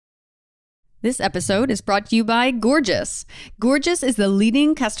This episode is brought to you by Gorgias. Gorgias is the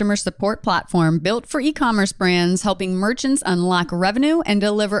leading customer support platform built for e-commerce brands, helping merchants unlock revenue and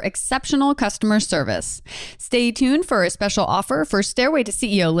deliver exceptional customer service. Stay tuned for a special offer for Stairway to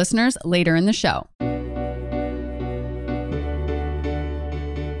CEO listeners later in the show.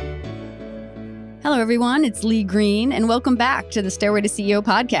 Hello, everyone. It's Lee Green, and welcome back to the Stairway to CEO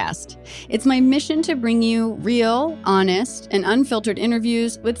podcast. It's my mission to bring you real, honest, and unfiltered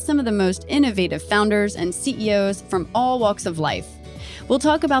interviews with some of the most innovative founders and CEOs from all walks of life. We'll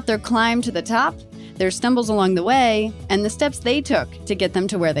talk about their climb to the top, their stumbles along the way, and the steps they took to get them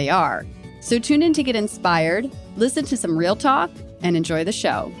to where they are. So tune in to get inspired, listen to some real talk, and enjoy the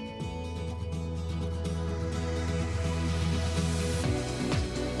show.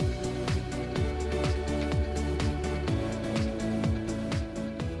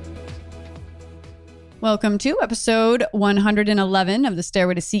 Welcome to episode 111 of the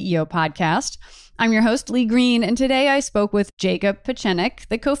Stairway to CEO podcast. I'm your host, Lee Green, and today I spoke with Jacob Pechenik,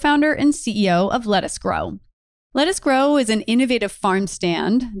 the co-founder and CEO of Lettuce Grow. Lettuce Grow is an innovative farm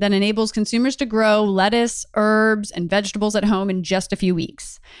stand that enables consumers to grow lettuce, herbs, and vegetables at home in just a few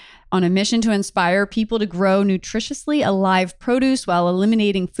weeks. On a mission to inspire people to grow nutritiously alive produce while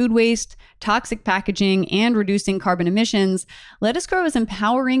eliminating food waste, toxic packaging, and reducing carbon emissions, Lettuce Grow is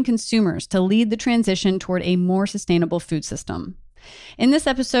empowering consumers to lead the transition toward a more sustainable food system. In this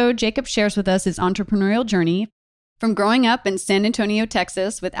episode, Jacob shares with us his entrepreneurial journey from growing up in San Antonio,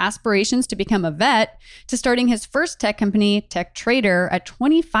 Texas, with aspirations to become a vet, to starting his first tech company, Tech Trader, at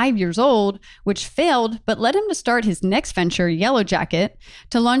 25 years old, which failed, but led him to start his next venture, Yellow Jacket,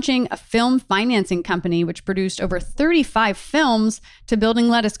 to launching a film financing company, which produced over 35 films, to building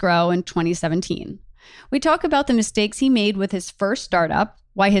Lettuce Grow in 2017. We talk about the mistakes he made with his first startup,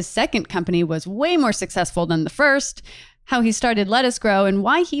 why his second company was way more successful than the first, how he started Lettuce Grow, and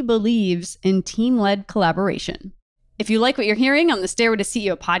why he believes in team-led collaboration. If you like what you're hearing on the Stairway to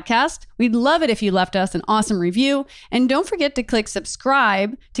CEO podcast, we'd love it if you left us an awesome review. And don't forget to click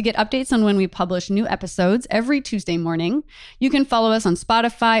subscribe to get updates on when we publish new episodes every Tuesday morning. You can follow us on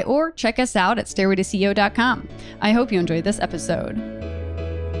Spotify or check us out at stairwaytoceo.com. I hope you enjoyed this episode.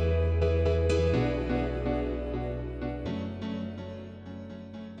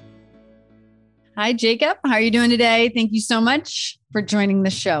 Hi, Jacob. How are you doing today? Thank you so much for joining the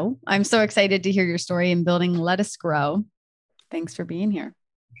show. I'm so excited to hear your story in building Lettuce Grow. Thanks for being here.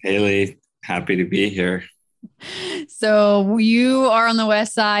 Hey, Lee. Happy to be here. So you are on the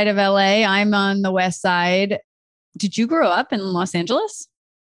west side of LA. I'm on the west side. Did you grow up in Los Angeles?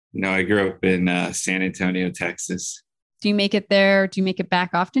 No, I grew up in San Antonio, Texas. Do you make it there? Do you make it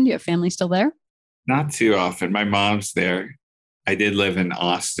back often? Do you have family still there? Not too often. My mom's there. I did live in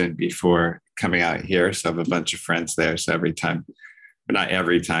Austin before coming out here, so I have a bunch of friends there. So every time, but not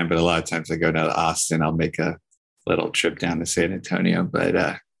every time, but a lot of times I go down to Austin, I'll make a little trip down to San Antonio.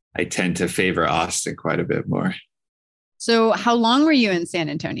 But I tend to favor Austin quite a bit more. So how long were you in San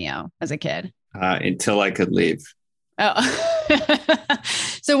Antonio as a kid? Until I could leave. Oh,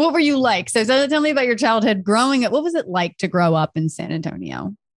 so what were you like? So tell me about your childhood growing up. What was it like to grow up in San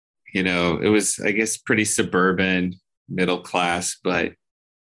Antonio? You know, it was, I guess, pretty suburban, middle class, but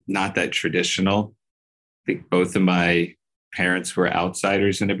not that traditional. I think both of my parents were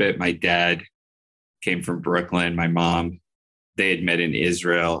outsiders in a bit. My dad came from Brooklyn. My mom, they had met in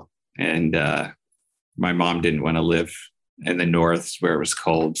Israel, and my mom didn't want to live in the north where it was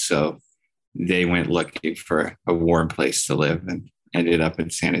cold. So they went looking for a warm place to live and ended up in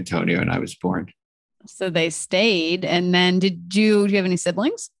San Antonio, and I was born. So they stayed. And then do you have any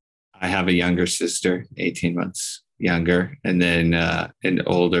siblings? I have a younger sister, 18 months younger, and then an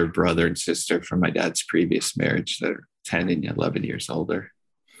older brother and sister from my dad's previous marriage that are 10 and 11 years older.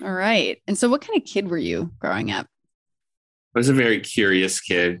 All right. And so what kind of kid were you growing up? I was a very curious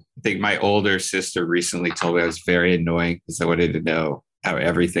kid. I think my older sister recently told me I was very annoying because I wanted to know how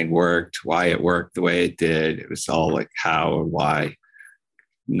everything worked, why it worked the way it did. It was all like how and why,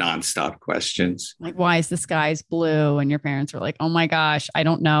 nonstop questions. Like, why is the skies blue? And your parents were like, oh my gosh, I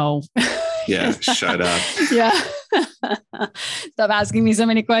don't know. Yeah, shut up. Yeah. Stop asking me so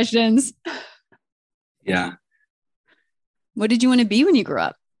many questions. Yeah. What did you want to be when you grew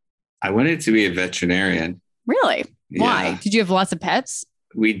up? I wanted to be a veterinarian. Really? Why? Yeah. Did you have lots of pets?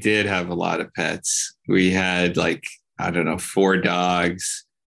 We did have a lot of pets. We had 4 dogs,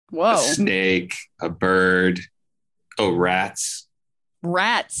 Whoa. a snake, a bird, rats.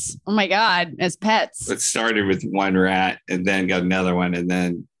 Rats. Oh my God. As pets. It started with one rat and then got another one and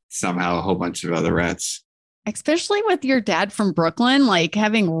then somehow a whole bunch of other rats. Especially with your dad from Brooklyn, like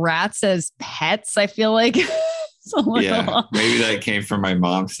having rats as pets, I feel like a little. Yeah, maybe that came from my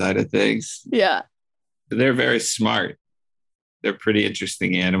mom's side of things. Yeah. But they're very smart. They're pretty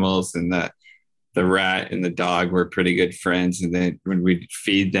interesting animals, and the rat and the dog were pretty good friends. And then when we'd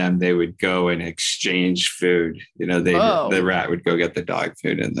feed them, they would go and exchange food. The rat would go get the dog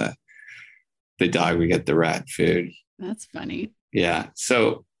food, and the dog would get the rat food. That's funny. Yeah.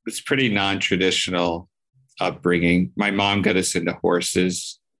 So it's pretty non-traditional upbringing. My mom got us into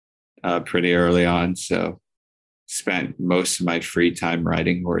horses pretty early on. So spent most of my free time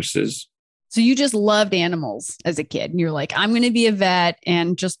riding horses. So you just loved animals as a kid. And you're like, I'm going to be a vet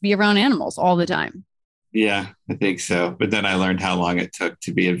and just be around animals all the time. Yeah, I think so. But then I learned how long it took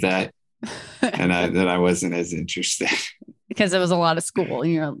to be a vet. And then I wasn't as interested. Because it was a lot of school.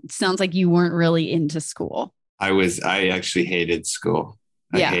 It sounds like you weren't really into school. I actually hated school.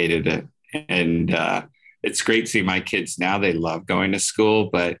 I hated it. And it's great seeing my kids now. They love going to school,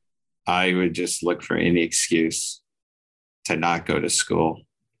 but I would just look for any excuse to not go to school.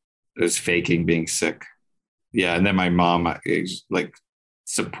 It was faking being sick. Yeah. And then my mom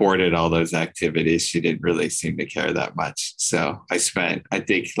supported all those activities. She didn't really seem to care that much. So I spent, I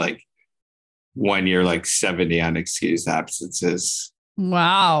think, 1 year, 70 unexcused absences.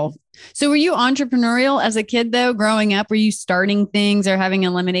 Wow. So were you entrepreneurial as a kid though, growing up? Were you starting things or having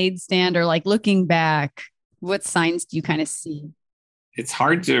a lemonade stand, or looking back, what signs do you kind of see? It's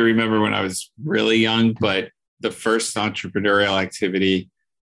hard to remember when I was really young, but the first entrepreneurial activity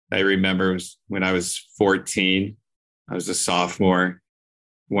I remember was when I was 14. I was a sophomore.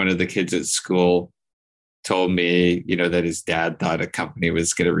 One of the kids at school told me, that his dad thought a company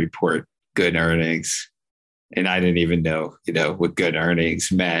was going to report good earnings. And I didn't even know, what good earnings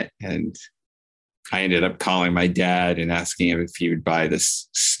meant. And I ended up calling my dad and asking him if he would buy this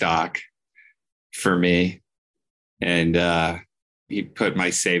stock for me. And he put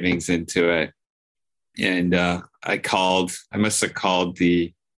my savings into it. And I must have called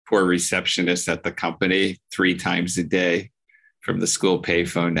the poor receptionist at the company 3 times a day from the school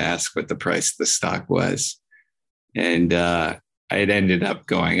payphone to ask what the price of the stock was. And it ended up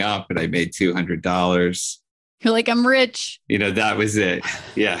going up, and I made $200. You're like, I'm rich. That was it.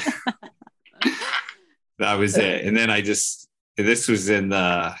 Yeah. That was it. And then this was in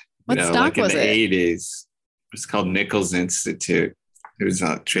the, stock was in the 80s. It's called Nichols Institute. It was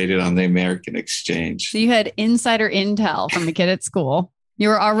traded on the American Exchange. So you had insider intel from a kid at school. You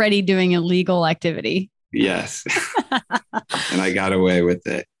were already doing illegal activity. Yes. And I got away with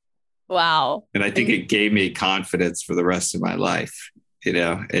it. Wow. And I think it gave me confidence for the rest of my life.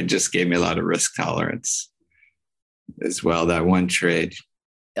 It just gave me a lot of risk tolerance as well, that one trade.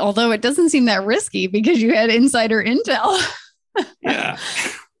 Although it doesn't seem that risky because you had insider intel. Yeah.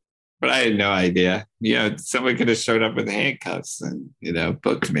 But I had no idea. Someone could have showed up with handcuffs and,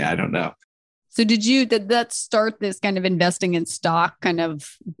 booked me. I don't know. So did that start this kind of investing in stock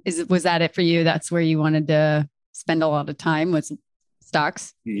was that it for you? That's where you wanted to spend a lot of time, with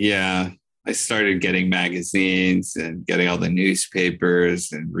stocks? Yeah. I started getting magazines and getting all the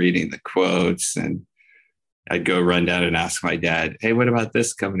newspapers and reading the quotes. And I'd go run down and ask my dad, hey, what about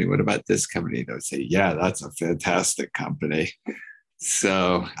this company? What about this company? And I would say, yeah, that's a fantastic company.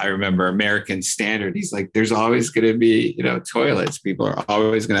 So I remember American Standard. He's like, there's always going to be, toilets. People are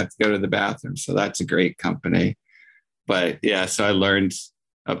always going to have to go to the bathroom. So that's a great company. But yeah, so I learned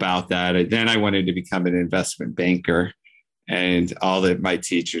about that. And then I wanted to become an investment banker. And my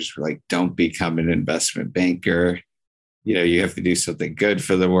teachers were like, don't become an investment banker. You have to do something good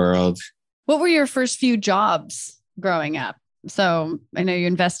for the world. What were your first few jobs growing up? So I know you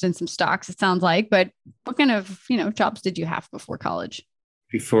invested in some stocks, it sounds like, but what kind of, jobs did you have before college?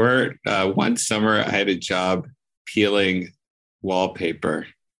 Before one summer, I had a job peeling wallpaper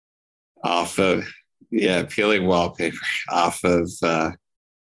off of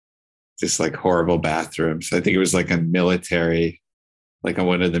just horrible bathrooms. I think it was on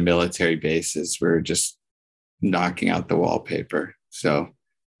one of the military bases. We were just knocking out the wallpaper. So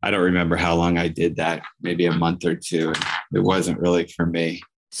I don't remember how long I did that, maybe a month or two. It wasn't really for me.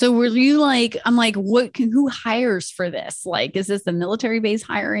 So were you who hires for this? Is this the military base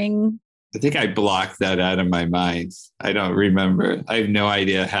hiring? I think I blocked that out of my mind. I don't remember. I have no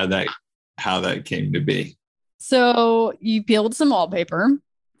idea how that came to be. So you peeled some wallpaper.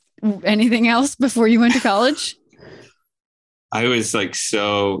 Anything else before you went to college? I was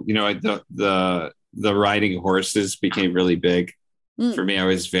the riding horses became really big. For me, I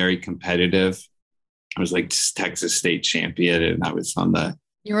was very competitive. I was just Texas state champion, and I was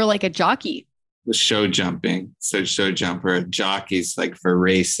you were like a jockey. The show jumping. So show jumper, jockeys for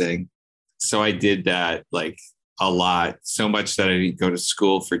racing. So I did that a lot, so much that I didn't go to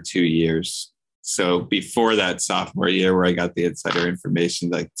school for 2 years. So before that sophomore year where I got the insider information,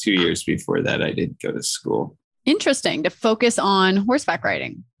 like 2 years before that, I didn't go to school. Interesting, to focus on horseback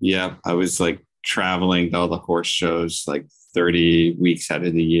riding. Yeah, I was like traveling to all the horse shows like 30 weeks out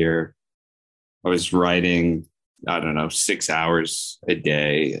of the year. I was riding, I don't know, 6 hours a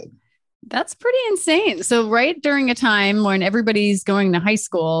day. That's pretty insane. So right during a time when everybody's going to high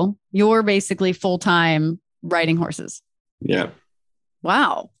school, you're basically full-time riding horses. Yeah.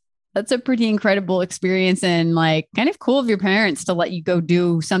 Wow. That's a pretty incredible experience and like kind of cool of your parents to let you go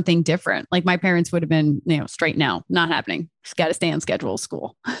do something different. Like my parents would have been, straight now, not happening. Just got to stay on schedule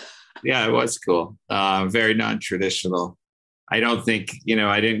school. Yeah, it was cool. Very non-traditional. I don't think,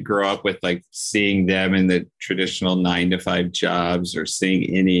 I didn't grow up with like seeing them in the traditional 9 to 5 jobs or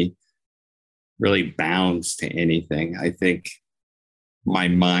seeing any really bounds to anything. I think my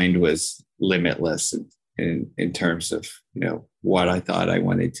mind was limitless in terms of, what I thought I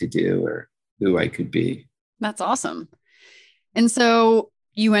wanted to do or who I could be. That's awesome. And so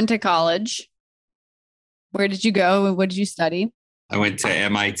you went to college. Where did you go and what did you study? I went to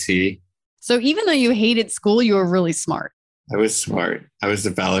MIT. So even though you hated school, you were really smart. I was smart. I was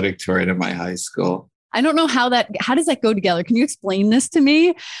the valedictorian of my high school. I don't know how does that go together? Can you explain this to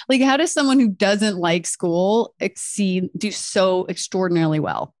me? Like, how does someone who doesn't like school do so extraordinarily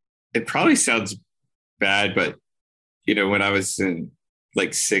well? It probably sounds bad, but when I was in like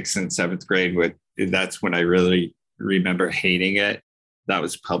 6th and 7th grade, that's when I really remember hating it. That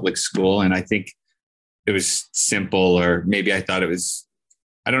was public school. And I think it was simple, or maybe I thought it was,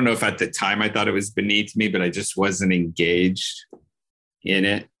 I don't know if at the time I thought it was beneath me, but I just wasn't engaged in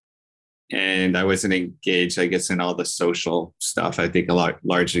it. And I wasn't engaged, I guess, in all the social stuff. I think a lot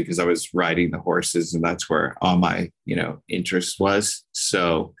largely because I was riding the horses and that's where all my, interest was.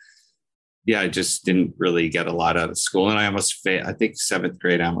 So yeah, I just didn't really get a lot out of school. And I almost failed. I think 7th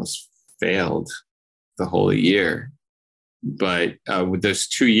grade, I almost failed the whole year. But with those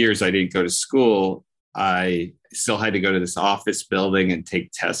 2 years I didn't go to school, I still had to go to this office building and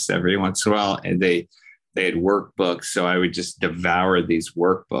take tests every once in a while. And they had workbooks. So I would just devour these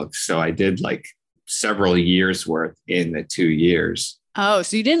workbooks. So I did like several years worth in the 2 years. Oh,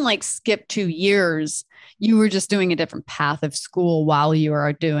 so you didn't like skip 2 years. You were just doing a different path of school while you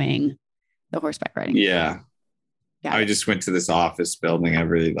were doing the horseback riding. Yeah. I just went to this office building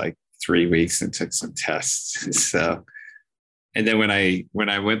every like 3 weeks and took some tests. So, and then when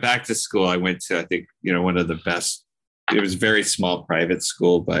I went back to school, I went to, I think, one of the best, it was a very small private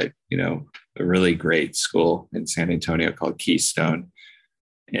school, but, a really great school in San Antonio called Keystone.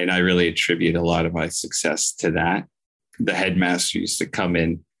 And I really attribute a lot of my success to that. The headmaster used to come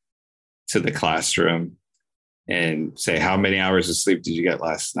in to the classroom and say, how many hours of sleep did you get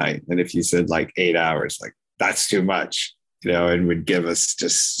last night? And if you said like 8 hours, like that's too much, and would give us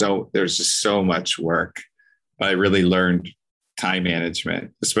there's just so much work. But I really learned time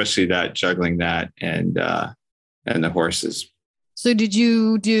management, especially that juggling that and the horses. So did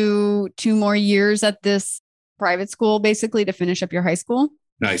you do 2 more years at this private school basically to finish up your high school?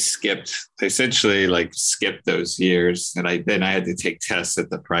 No, I essentially skipped those years. And I had to take tests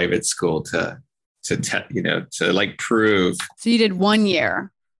at the private school to prove. So you did 1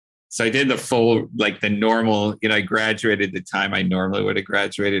 year. So I did the full, the normal, I graduated the time I normally would have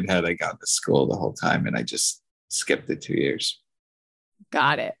graduated had I gone to school the whole time. And I just skipped the 2 years.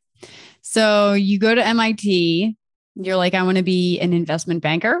 Got it. So you go to MIT, you're like, I want to be an investment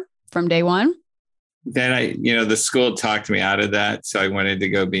banker from day one. Then the school talked me out of that. So I wanted to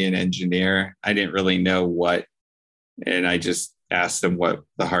go be an engineer. I didn't really know what, and I just asked them what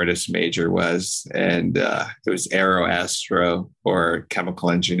the hardest major was. And it was aeroastro or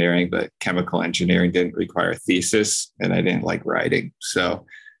chemical engineering, but chemical engineering didn't require a thesis and I didn't like writing. So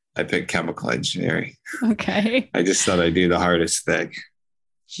I picked chemical engineering. Okay. I just thought I'd do the hardest thing.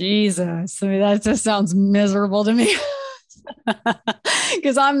 Jesus. I mean, that just sounds miserable to me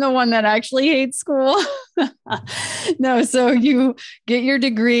because I'm the one that actually hates school. No. So you get your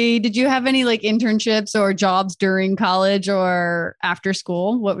degree. Did you have any internships or jobs during college or after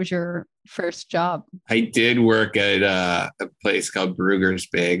school? What was your first job? I did work at a place called Brugger's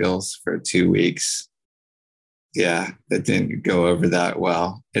Bagels for 2 weeks. Yeah, that didn't go over that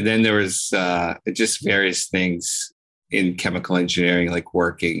well. And then there was just various things in chemical engineering, like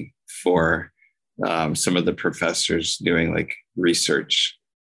working for some of the professors doing research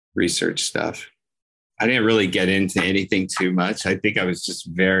stuff. I didn't really get into anything too much. I think I was just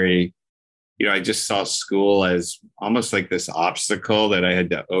very, I just saw school as almost like this obstacle that I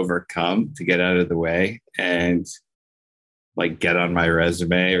had to overcome to get out of the way and get on my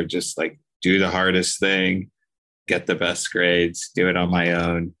resume or just do the hardest thing, get the best grades, do it on my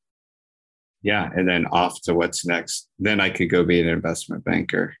own. yeah, and then off to what's next. Then I could go be an investment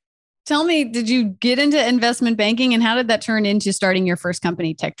banker. Tell me, did you get into investment banking and how did that turn into starting your first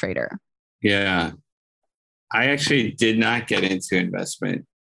company, Tech Trader? Yeah, I actually did not get into investment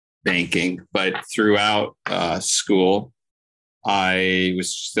banking, but throughout school, I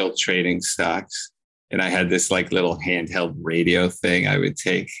was still trading stocks, and I had this like little handheld radio thing I would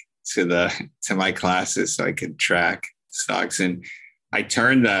take to my classes so I could track stocks. And I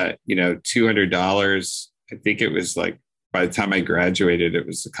turned that, $200. I think it was like by the time I graduated, it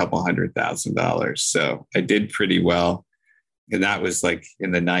was a couple $100,000. So I did pretty well. And that was like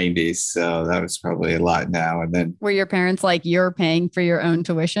in the 90s. So that was probably a lot now. And then were your parents like, you're paying for your own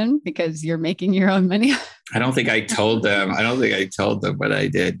tuition because you're making your own money? I don't think I told them what I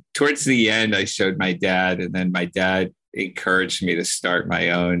did. Towards the end, I showed my dad, and then my dad encouraged me to start my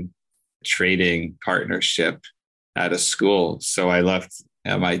own trading partnership at a school. So I left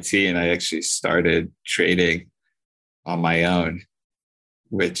MIT and I actually started trading on my own,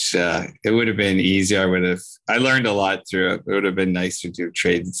 which it would have been easier. I learned a lot through it. It would have been nicer to have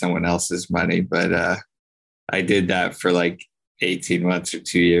traded someone else's money, but I did that for like 18 months or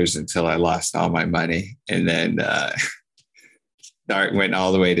 2 years until I lost all my money. And then went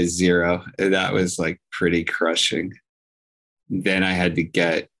all the way to zero. And that was like pretty crushing. Then I had to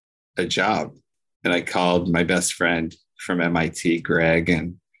get a job. And I called my best friend from MIT, Greg,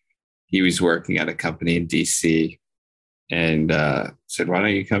 and he was working at a company in DC, and said, why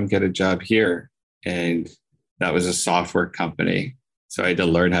don't you come get a job here? And that was a software company. So I had to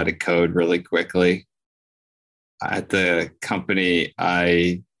learn how to code really quickly. At the company,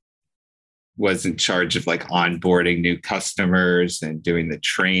 I was in charge of like onboarding new customers and doing the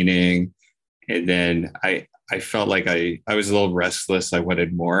training. And then I felt like I was a little restless. I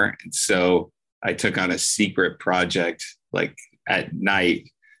wanted more. And so I took on a secret project like at night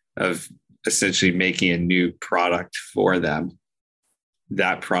of essentially making a new product for them.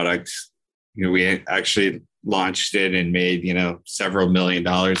 That product, we actually launched it and made, several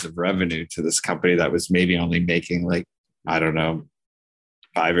 $1,000,000 of revenue to this company that was maybe only making like, I don't know,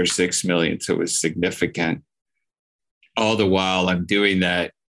 5 or 6 million. So it was significant. All the while I'm doing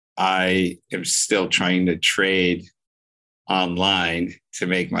that, I am still trying to trade online to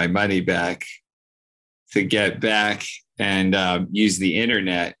make my money back, to get back and use the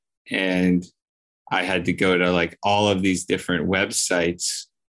internet. And I had to go to like all of these different websites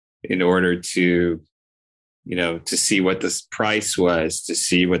in order to see what this price was, to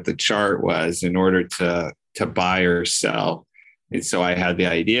see what the chart was in order to buy or sell. And so I had the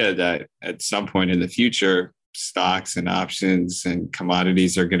idea that at some point in the future, stocks and options and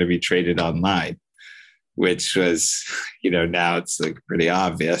commodities are going to be traded online, which was, now it's like pretty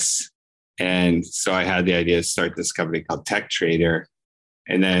obvious. And so I had the idea to start this company called Tech Trader.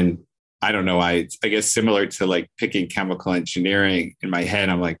 And then I don't know, I guess similar to like picking chemical engineering, in my head,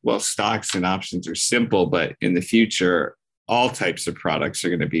 I'm like, well, stocks and options are simple, but in the future, all types of products are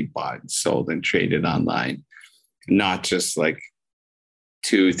going to be bought and sold and traded online, not just like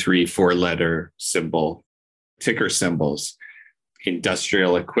 2, 3, 4-letter ticker symbols.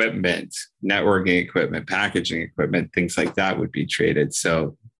 Industrial equipment, networking equipment, packaging equipment, things like that would be traded.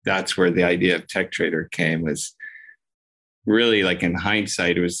 So that's where the idea of Tech Trader came. Was really like, in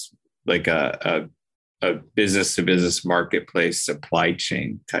hindsight, it was like a business to business marketplace supply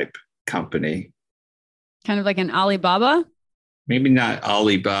chain type company. Kind of like an Alibaba? Maybe not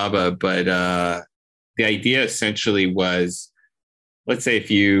Alibaba, but the idea essentially was, let's say if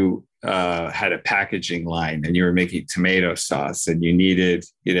you had a packaging line and you were making tomato sauce and you needed,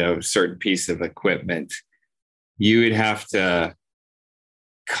 a certain piece of equipment, you would have to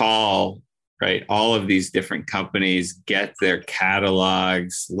call, right, all of these different companies, get their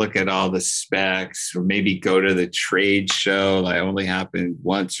catalogs, look at all the specs, or maybe go to the trade show that only happened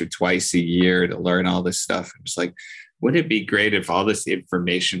once or twice a year to learn all this stuff. It was like, wouldn't it be great if all this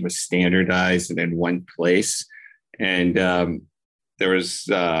information was standardized and in one place? And there was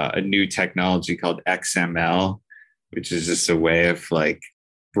a new technology called XML, which is just a way of like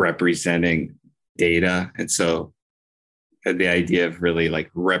representing data. And so the idea of really like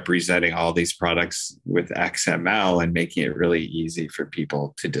representing all these products with XML and making it really easy for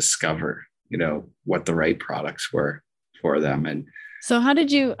people to discover, what the right products were for them. And so how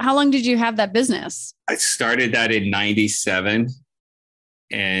long did you have that business? I started that in 97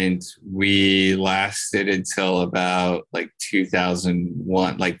 and we lasted until about like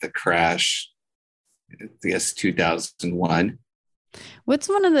 2001, like the crash, I guess 2001. What's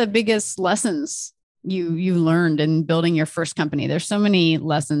one of the biggest lessons you learned in building your first company? There's so many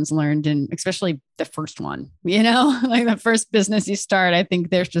lessons learned, and especially the first one, like the first business you start. I think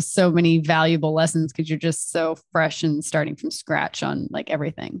there's just so many valuable lessons because you're just so fresh and starting from scratch on like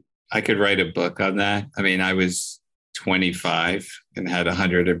everything. I could write a book on that. I mean, I was 25 and had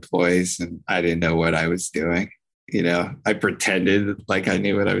 100 employees, and I didn't know what I was doing. I pretended like I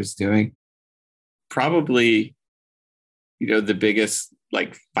knew what I was doing. Probably, the biggest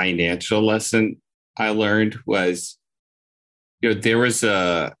like financial lesson I learned was, there was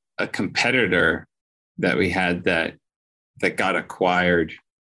a competitor that we had that got acquired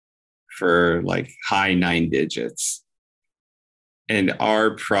for like high 9 digits. And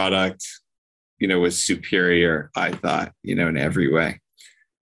our product, was superior, I thought, in every way.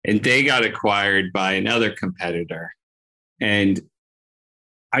 And they got acquired by another competitor. And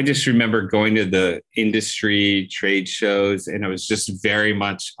I just remember going to the industry trade shows, and I was just very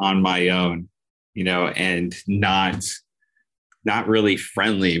much on my own, and not really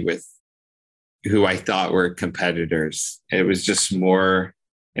friendly with who I thought were competitors. It was just more,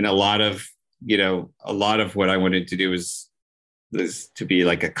 and a lot of what I wanted to do was to be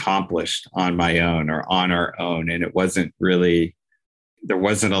like accomplished on my own or on our own. And it wasn't really, there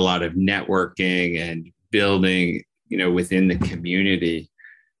wasn't a lot of networking and building, within the community.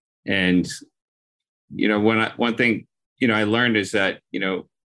 And, one thing, I learned is that,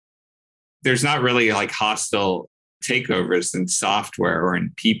 there's not really like hostile takeovers in software or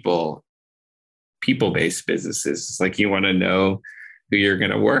in people-based businesses. It's like you want to know who you're going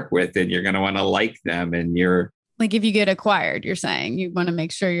to work with, and you're going to want to like them. And you're like, if you get acquired, you're saying you want to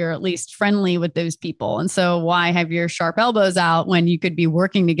make sure you're at least friendly with those people. And so why have your sharp elbows out when you could be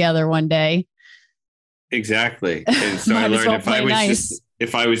working together one day? Exactly. And so I learned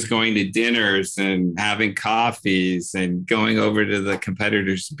if I was going to dinners and having coffees and going over to the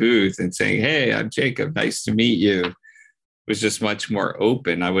competitor's booth and saying, "Hey, I'm Jacob. Nice to meet you," was just much more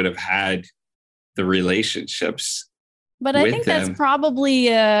open. I would have had the relationships. But I think that's probably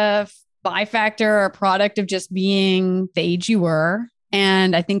a byfactor or a product of just being the age you were.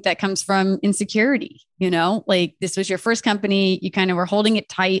 And I think that comes from insecurity, like this was your first company. You kind of were holding it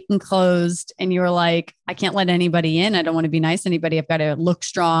tight and closed, and you were like, I can't let anybody in. I don't want to be nice to anybody. I've got to look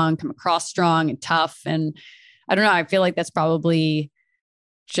strong, come across strong and tough. And I don't know. I feel like that's probably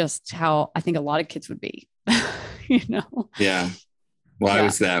just how I think a lot of kids would be, Yeah. Well, I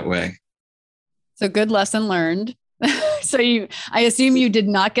was that way. So good lesson learned. So I assume you did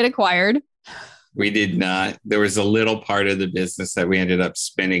not get acquired. We did not. There was a little part of the business that we ended up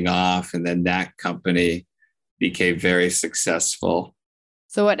spinning off, and then that company became very successful.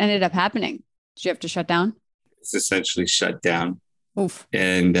 So what ended up happening? Did you have to shut down? It's essentially shut down. Oof.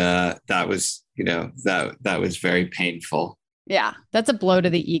 And that was, that was very painful. Yeah, that's a blow to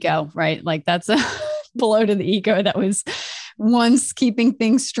the ego, right? Like that's a blow to the ego that was once keeping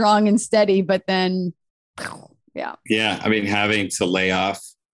things strong and steady, but then, yeah. Yeah, I mean, having to lay off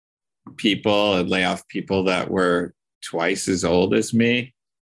people that were twice as old as me,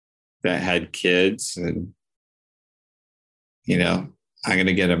 that had kids, and I'm going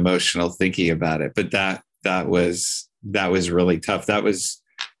to get emotional thinking about it, but that was really tough. That was,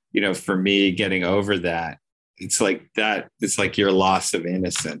 for me, getting over that. It's like your loss of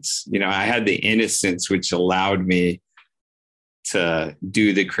innocence. I had the innocence which allowed me to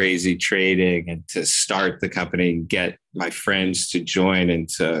do the crazy trading and to start the company and get my friends to join and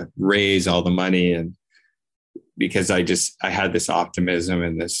to raise all the money. And because I had this optimism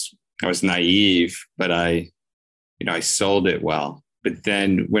and I was naive, but I sold it well. But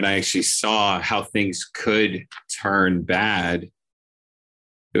then when I actually saw how things could turn bad,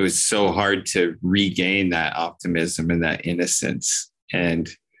 it was so hard to regain that optimism and that innocence. And,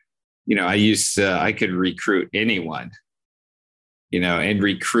 I could recruit anyone, and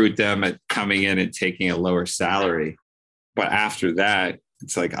recruit them at coming in and taking a lower salary. But after that,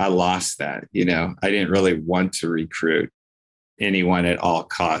 it's like, I lost that, I didn't really want to recruit anyone at all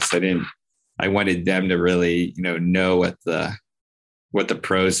costs. I wanted them to really, know what the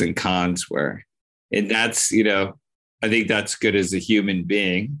pros and cons were. And that's, I think that's good as a human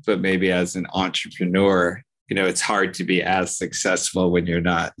being, but maybe as an entrepreneur, it's hard to be as successful when you're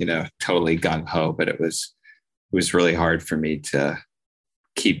not, totally gung ho, but it was really hard for me to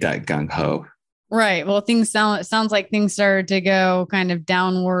keep that gung ho. Right. Well, it sounds like things started to go kind of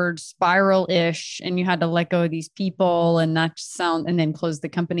downward spiral-ish, and you had to let go of these people and then close the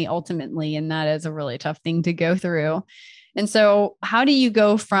company ultimately. And that is a really tough thing to go through. And so how do you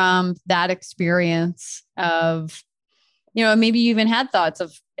go from that experience of, maybe you even had thoughts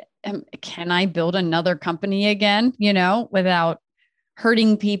of, can I build another company again, without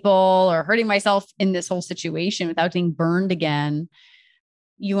hurting people or hurting myself in this whole situation without getting burned again,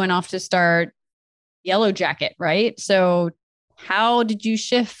 you went off to start Yellow Jacket, right? So how did you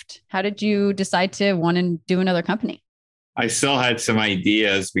shift? How did you decide to want to do another company? I still had some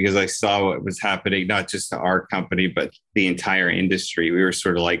ideas because I saw what was happening, not just to our company, but the entire industry. We were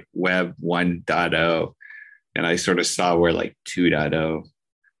sort of like Web 1.0, and I sort of saw where like 2.0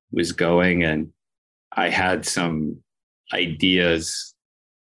 was going. And I had some ideas,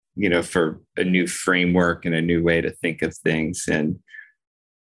 for a new framework and a new way to think of things. And,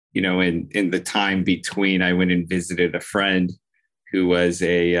 in the time between, I went and visited a friend who was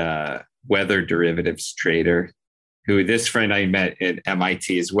a weather derivatives trader, this friend I met at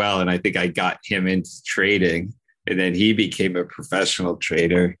MIT as well. And I think I got him into trading, and then he became a professional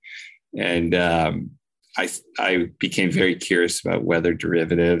trader. And I became very curious about weather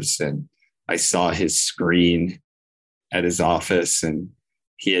derivatives, and I saw his screen at his office, and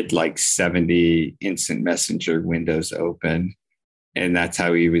he had like 70 instant messenger windows open. And that's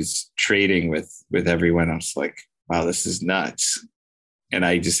how he was trading with everyone. I was like, wow, this is nuts. And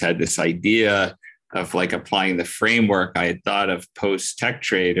I just had this idea of like applying the framework I had thought of post Tech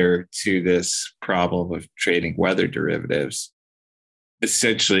Trader to this problem of trading weather derivatives.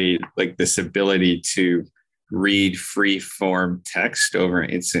 Essentially, like this ability to read free form text over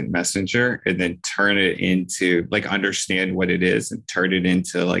instant messenger and then turn it into like understand what it is and turn it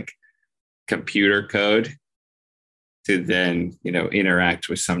into like computer code to then, interact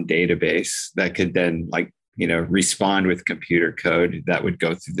with some database that could then like, respond with computer code that would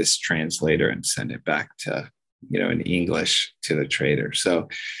go through this translator and send it back to, in English to the trader. So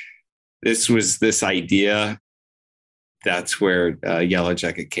this was this idea. That's where Yellow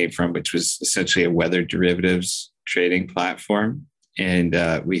Jacket came from, which was essentially a weather derivatives trading platform. And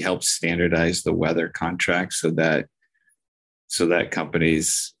we helped standardize the weather contracts so that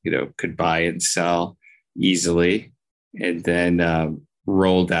companies, could buy and sell easily, and then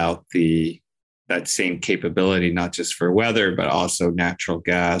rolled out that same capability, not just for weather, but also natural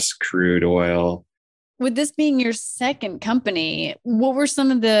gas, crude oil. With this being your second company, what were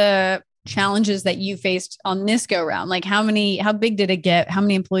some of the challenges that you faced on this go round? Like how big did it get? How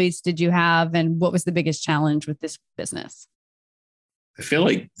many employees did you have? And what was the biggest challenge with this business? I feel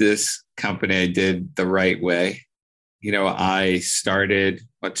like this company I did the right way. I started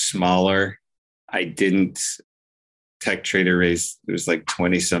much smaller. I didn't Tech Trader raised, it was like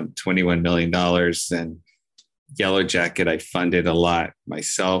 $21 million. And Yellow Jacket, I funded a lot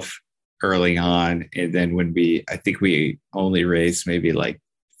myself early on. And then I think we only raised maybe like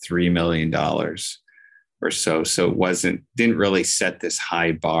 $3 million or so. So it didn't really set this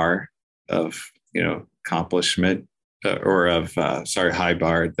high bar of, accomplishment high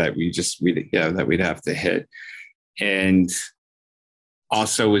bar that we'd have to hit. And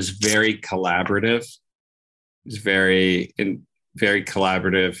also was very collaborative. It was very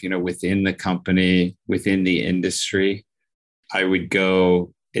collaborative, within the company, within the industry. I would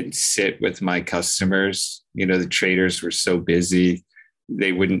go and sit with my customers. The traders were so busy,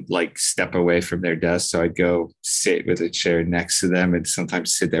 they wouldn't like step away from their desk. So I'd go sit with a chair next to them and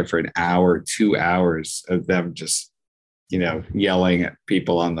sometimes sit there for an hour, 2 hours of them just, yelling at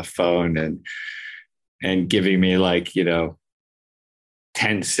people on the phone and giving me like,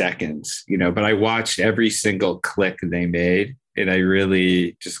 10 seconds, but I watched every single click they made, and I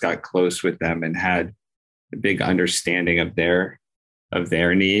really just got close with them and had a big understanding of their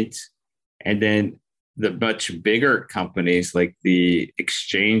needs. And then the much bigger companies, like the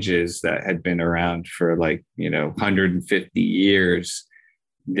exchanges that had been around for like, 150 years,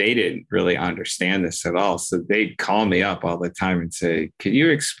 they didn't really understand this at all. So they'd call me up all the time and say, can you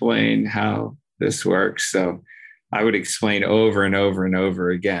explain how this works? So I would explain over and over and over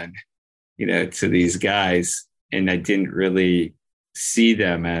again, to these guys. And I didn't really see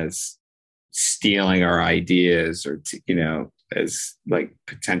them as stealing our ideas or, as like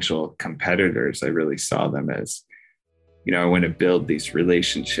potential competitors. I really saw them as, I want to build these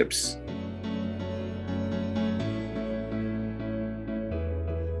relationships.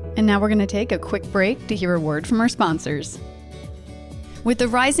 And now we're going to take a quick break to hear a word from our sponsors. With the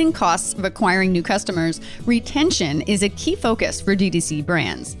rising costs of acquiring new customers, retention is a key focus for D2C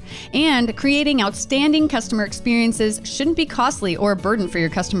brands. And creating outstanding customer experiences shouldn't be costly or a burden for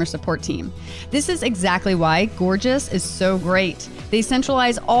your customer support team. This is exactly why Gorgias is so great. They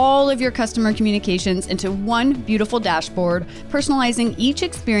centralize all of your customer communications into one beautiful dashboard, personalizing each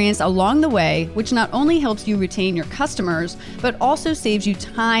experience along the way, which not only helps you retain your customers, but also saves you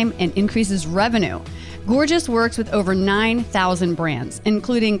time and increases revenue. Gorgeous works with over 9,000 brands,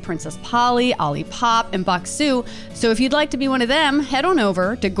 including Princess Polly, Olipop, and Baksu. So if you'd like to be one of them, head on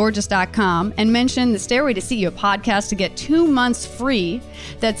over to gorgeous.com and mention the Stairway to CEO podcast to get 2 months free.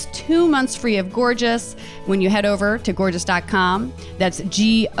 That's 2 months free of Gorgeous when you head over to gorgeous.com. That's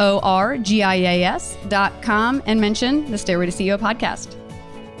GORGIAS.com and mention the Stairway to CEO podcast.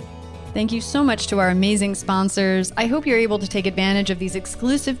 Thank you so much to our amazing sponsors. I hope you're able to take advantage of these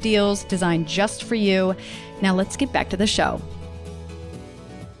exclusive deals designed just for you. Now let's get back to the show.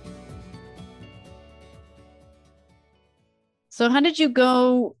 So how did you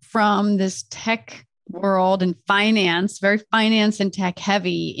go from this tech world and finance, very finance and tech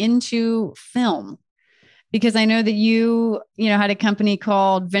heavy, into film? Because I know that you had a company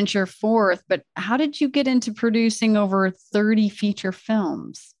called Venture Forth, but how did you get into producing over 30 feature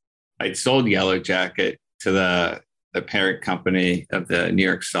films? I sold Yellow Jacket to the parent company of the New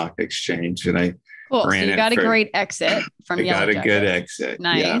York Stock Exchange, and I cool. So you got a great exit from Yellow Jacket. I got a good exit.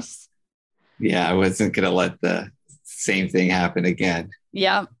 Nice. Yeah, I wasn't going to let the same thing happen again.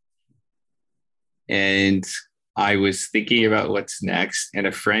 Yeah. And I was thinking about what's next, and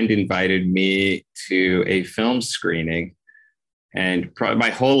a friend invited me to a film screening. And probably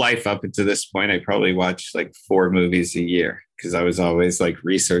my whole life up until this point, I probably watched like 4 movies a year because I was always like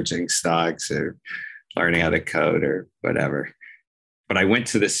researching stocks or learning how to code or whatever. But I went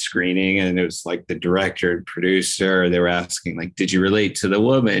to this screening, and it was like the director and producer. They were asking, like, did you relate to the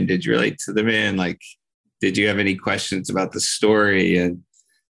woman? Did you relate to the man? Like, did you have any questions about the story? And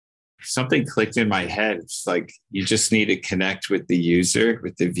something clicked in my head. It's like, you just need to connect with the user,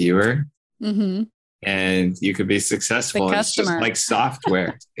 with the viewer. Mm-hmm. And you could be successful. It's just like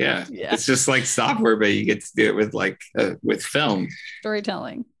software. Yeah. It's just like software, but you get to do it with with film.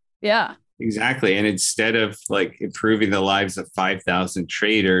 Storytelling. Yeah. Exactly. And instead of like improving the lives of 5,000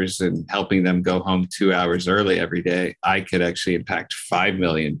 traders and helping them go home 2 hours early every day, I could actually impact 5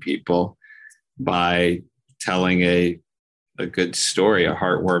 million people by telling a good story, a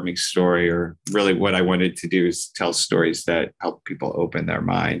heartwarming story, or really what I wanted to do is tell stories that help people open their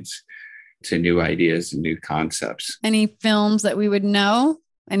minds to new ideas and new concepts. Any films that we would know,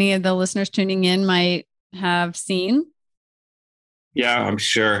 any of the listeners tuning in might have seen? Yeah, I'm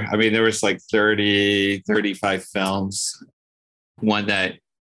sure. I mean, there was like 30, 35 films. One that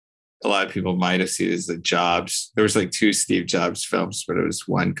a lot of people might have seen is the Jobs. There was like 2 Steve Jobs films, but it was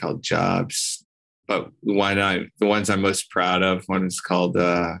one called Jobs. But the ones I'm most proud of, one is called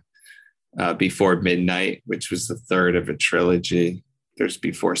Before Midnight, which was the 3rd of a trilogy. There's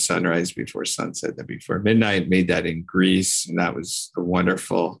Before Sunrise, Before Sunset, then Before Midnight. Made that in Greece, and that was a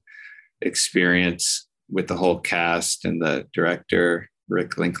wonderful experience with the whole cast and the director,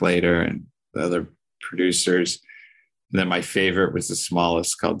 Rick Linklater, and the other producers. And then my favorite was the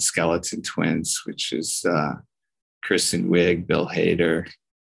smallest, called Skeleton Twins, which is Kristen Wiig, Bill Hader.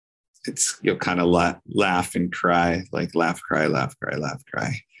 You'll kind of laugh and cry, like laugh, cry, laugh, cry, laugh,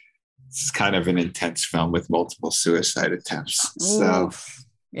 cry. It's kind of an intense film with multiple suicide attempts. Ooh, so,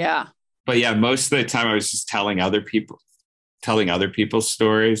 yeah. But yeah, most of the time I was just telling other people's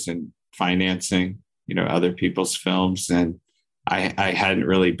stories and financing, other people's films. And I hadn't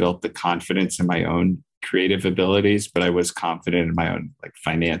really built the confidence in my own creative abilities, but I was confident in my own like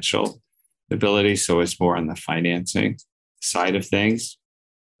financial ability. So it's more on the financing side of things.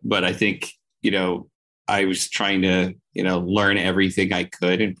 But I think, I was trying to, learn everything I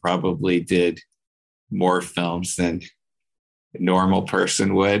could, and probably did more films than a normal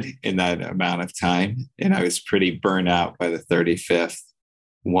person would in that amount of time. And I was pretty burnt out by the 35th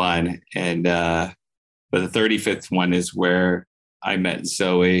one. And, but the 35th one is where I met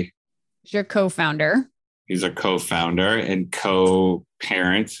Zoe. She's your co-founder. He's a co-founder and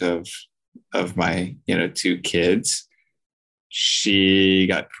co-parent of my, 2 kids. She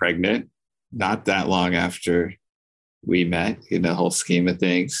got pregnant not that long after we met in the whole scheme of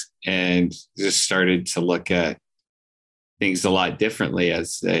things, and just started to look at things a lot differently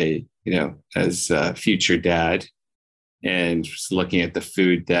as a future dad, and just looking at the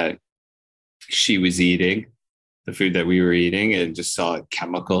food that she was eating, the food that we were eating, and just saw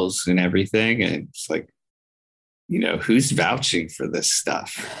chemicals and everything. And it's like, who's vouching for this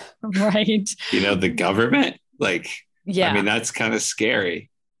stuff? Right. The government, like, yeah. I mean, that's kind of scary.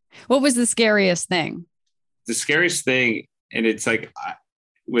 What was the scariest thing? The scariest thing, and it's like,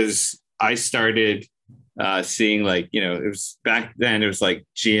 I started seeing like, it was back then, it was like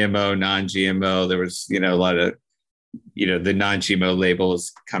GMO, non-GMO. There was, a lot of, the non-GMO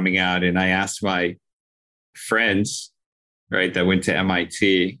labels coming out. And I asked my friends, right, that went to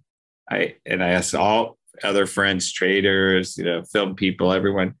MIT, I asked all other friends, traders, film people,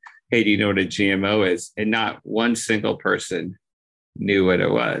 everyone, hey, do you know what a GMO is? And not one single person knew what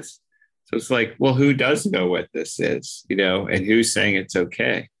it was. So it's like, well, who does know what this is, and who's saying it's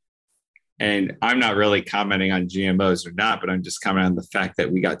okay? And I'm not really commenting on GMOs or not, but I'm just commenting on the fact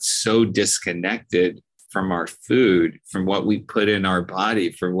that we got so disconnected from our food, from what we put in our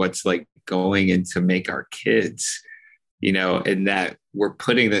body, from what's like going in to make our kids, and that we're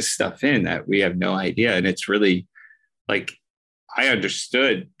putting this stuff in that we have no idea. And it's really like, I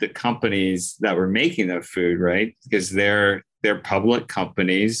understood the companies that were making the food, right? Because they're public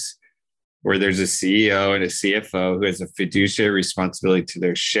companies where there's a CEO and a CFO who has a fiduciary responsibility to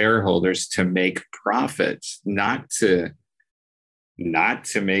their shareholders to make profits, not to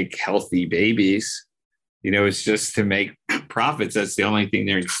make healthy babies. It's just to make profits. That's the only thing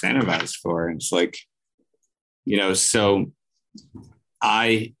they're incentivized for. And it's like, so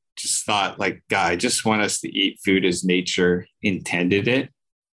I just thought, like, God, I just want us to eat food as nature intended it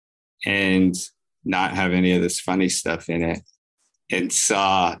and not have any of this funny stuff in it. And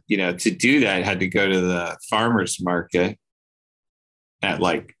saw, to do that, I had to go to the farmer's market at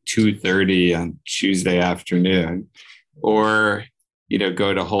like 2:30 on Tuesday afternoon, or,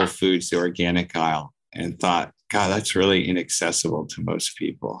 go to Whole Foods, the organic aisle, and thought, God, that's really inaccessible to most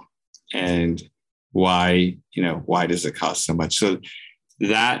people. And why does it cost so much? So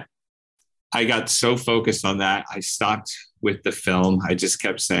that I got so focused on that, I stopped with the film. I just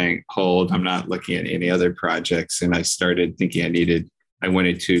kept saying, hold, I'm not looking at any other projects. And I started thinking I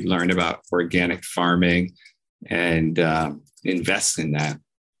wanted to learn about organic farming and invest in that.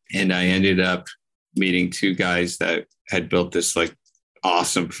 And I ended up meeting two guys that had built this like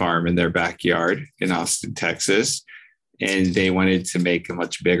awesome farm in their backyard in Austin, Texas. And they wanted to make a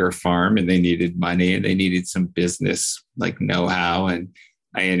much bigger farm, and they needed money, and they needed some business like know-how. And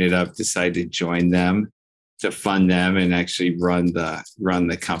I ended up deciding to join them to fund them and actually run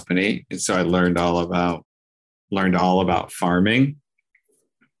the company. And so I learned all about farming,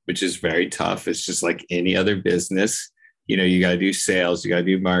 which is very tough. It's just like any other business. You got to do sales, you got to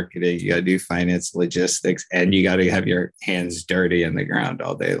do marketing, you got to do finance, logistics, and you got to have your hands dirty in the ground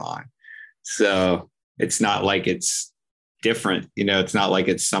all day long. So it's not like it's different. It's not like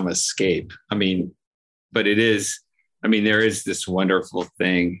it's some escape. But it is. There is this wonderful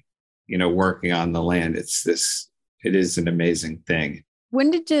thing, working on the land. It is an amazing thing.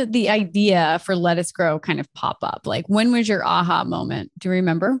 When did the idea for Lettuce Grow kind of pop up? Like, when was your aha moment? Do you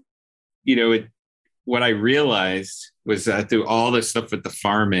remember? What I realized was that through all this stuff with the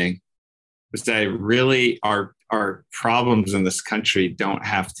farming was that really our problems in this country don't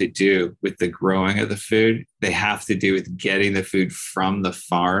have to do with the growing of the food. They have to do with getting the food from the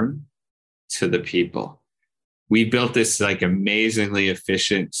farm to the people. We built this like amazingly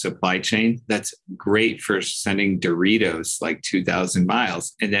efficient supply chain that's great for sending Doritos like 2,000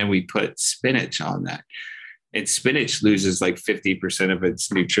 miles. And then we put spinach on that. And spinach loses like 50% of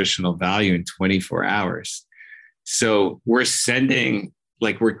its nutritional value in 24 hours. So we're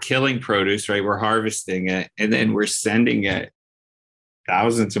killing produce, right? We're harvesting it, and then we're sending it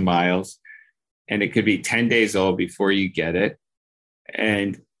thousands of miles. And it could be 10 days old before you get it.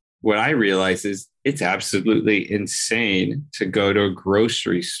 And what I realize is it's absolutely insane to go to a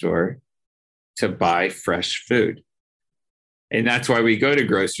grocery store to buy fresh food. And that's why we go to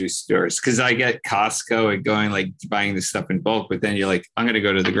grocery stores, because I get Costco and going like buying this stuff in bulk. But then you're like, I'm going to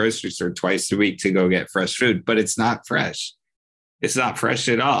go to the grocery store twice a week to go get fresh food. But it's not fresh. It's not fresh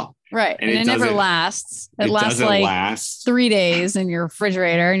at all. Right. And it never lasts. It lasts like 3 days in your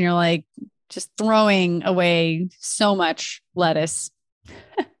refrigerator, and you're like just throwing away so much lettuce.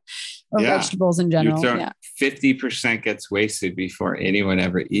 Or vegetables in general. 50% gets wasted before anyone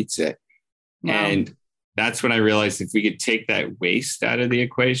ever eats it. Wow. And that's when I realized if we could take that waste out of the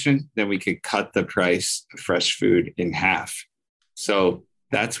equation, then we could cut the price of fresh food in half. So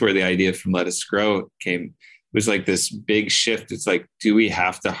that's where the idea from Lettuce Grow came. It was like this big shift. It's like, do we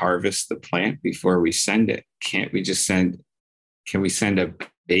have to harvest the plant before we send it? Can we send a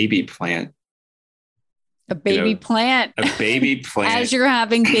baby plant? A baby plant. As you're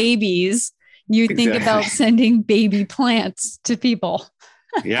having babies, you think about sending baby plants to people.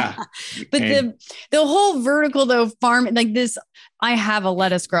 Yeah. But the whole vertical though, farm like this, I have a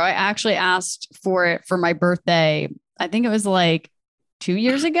Lettuce Grow. I actually asked for it for my birthday. I think it was like 2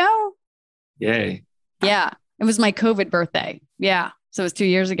 years ago. Yay. Yeah. It was my COVID birthday. Yeah. So it was 2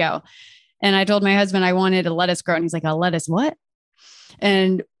 years ago. And I told my husband I wanted a Lettuce Grow, and he's like, a lettuce what?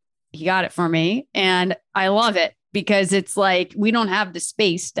 And he got it for me, and I love it because it's like, we don't have the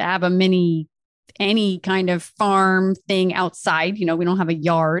space to have any kind of farm thing outside. We don't have a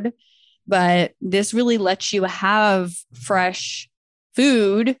yard, but this really lets you have fresh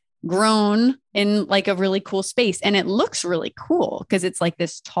food grown in like a really cool space. And it looks really cool because it's like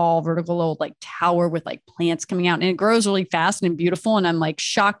this tall, vertical old like tower with like plants coming out, and it grows really fast and beautiful. And I'm like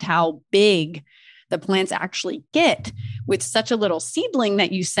shocked how big the plants actually get with such a little seedling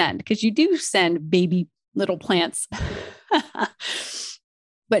that you send, because you do send baby little plants.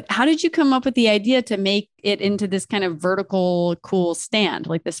 But how did you come up with the idea to make it into this kind of vertical, cool stand,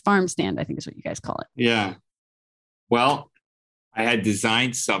 like this farm stand, I think is what you guys call it? Yeah. Well, I had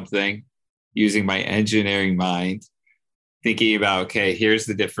designed something using my engineering mind, thinking about, okay, here's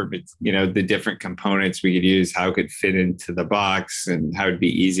the different components we could use, how it could fit into the box and how it'd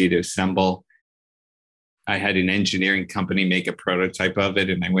be easy to assemble. I had an engineering company make a prototype of it,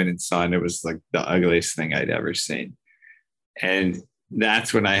 and I went and saw it, and it was like the ugliest thing I'd ever seen. And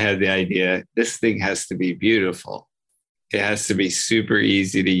that's when I had the idea, this thing has to be beautiful. It has to be super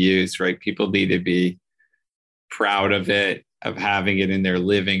easy to use, right? People need to be proud of it, of having it in their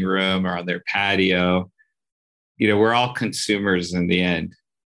living room or on their patio. We're all consumers in the end,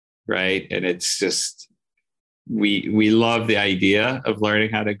 right? And it's just, we love the idea of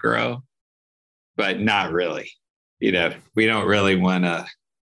learning how to grow, but not really. We don't really want to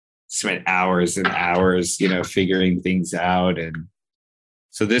spend hours and hours, figuring things out. And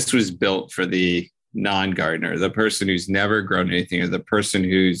so this was built for the non-gardener, the person who's never grown anything, or the person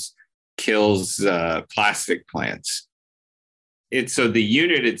who's kills plastic plants. So the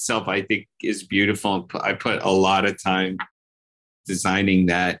unit itself, I think, is beautiful. I put a lot of time designing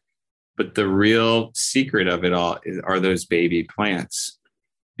that. But the real secret of it all are those baby plants.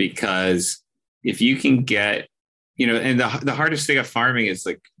 Because if you can get, and the hardest thing of farming is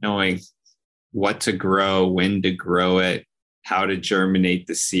like knowing what to grow, when to grow it, how to germinate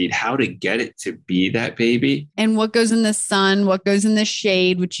the seed, how to get it to be that baby. And what goes in the sun, what goes in the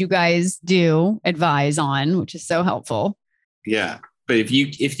shade, which you guys do advise on, which is so helpful. Yeah. But if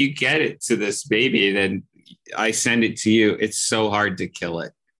you get it to this baby, then I send it to you, it's so hard to kill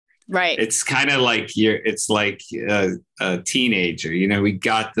it. Right. It's kind of like it's like a teenager. We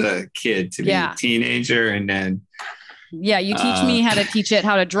got the kid to be a teenager, and then you teach me how to teach it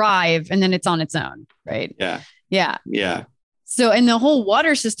how to drive, and then it's on its own. Right. Yeah. So, and the whole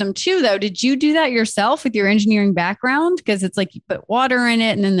water system too, though, did you do that yourself with your engineering background? Because it's like you put water in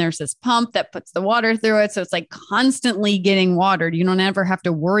it, and then there's this pump that puts the water through it. So it's like constantly getting watered. You don't ever have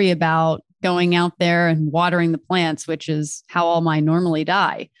to worry about going out there and watering the plants, which is how all mine normally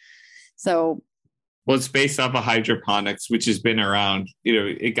die. So, well, it's based off of hydroponics, which has been around.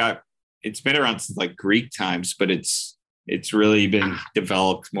 It's been around since like Greek times, but it's really been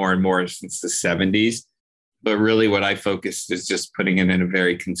developed more and more since the 70s. But really what I focused is just putting it in a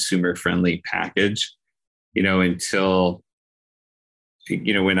very consumer-friendly package, until,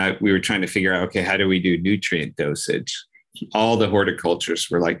 when we were trying to figure out, okay, how do we do nutrient dosage? All the horticulturists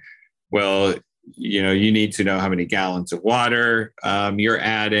were like, well, you need to know how many gallons of water you're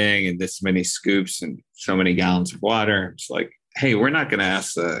adding, and this many scoops and so many gallons of water. It's like, hey, we're not going to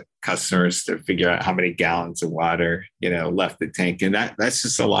ask the customers to figure out how many gallons of water, left the tank. And that's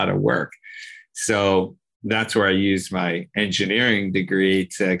just a lot of work. So that's where I used my engineering degree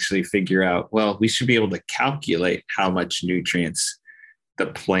to actually figure out, well, we should be able to calculate how much nutrients the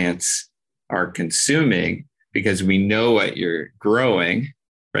plants are consuming, because we know what you're growing,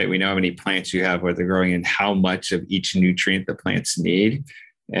 right? We know how many plants you have, what they're growing, and how much of each nutrient the plants need.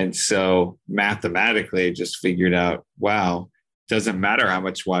 And so mathematically, I just figured out, wow, doesn't matter how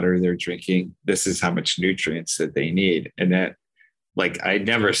much water they're drinking. This is how much nutrients that they need. And that, like, I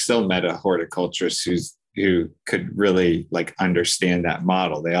never still met a horticulturist who could really like understand that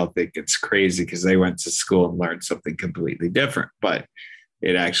model. They all think it's crazy because they went to school and learned something completely different, but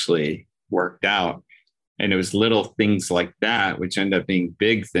it actually worked out. And it was little things like that, which end up being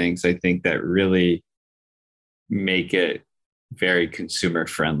big things, I think, that really make it very consumer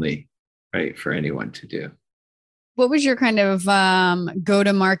friendly, right, for anyone to do. What was your kind of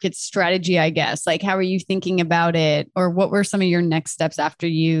go-to-market strategy, I guess? Like, how are you thinking about it? Or what were some of your next steps after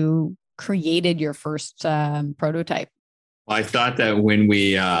you created your first prototype? Well, I thought that when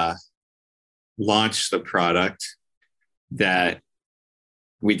we launched the product, that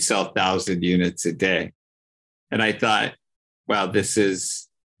we'd sell 1,000 units a day. And I thought, wow, this is,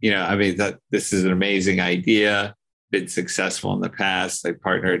 this is an amazing idea, been successful in the past. I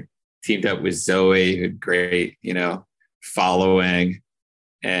teamed up with Zoe, who had great, following.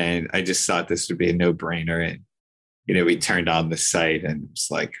 And I just thought this would be a no-brainer. And, we turned on the site and it was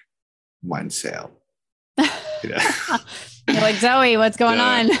like one sale. You're like, Zoe, what's going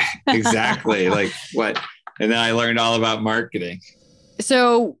on? Exactly. Like what? And then I learned all about marketing.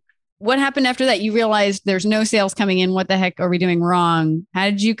 So what happened after that? You realized there's no sales coming in. What the heck are we doing wrong? How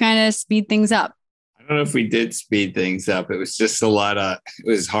did you kind of speed things up? I don't know if we did speed things up. It was just it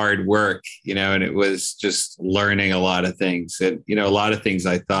was hard work, and it was just learning a lot of things. And, a lot of things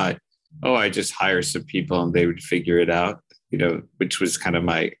I thought, oh, I just hire some people and they would figure it out, which was kind of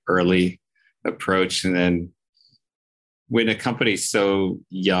my early approach. And then when a company's so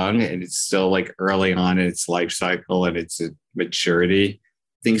young and it's still like early on in its life cycle and its maturity,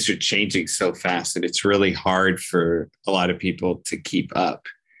 things are changing so fast and it's really hard for a lot of people to keep up.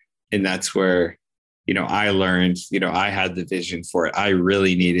 And that's where, I learned, I had the vision for it. I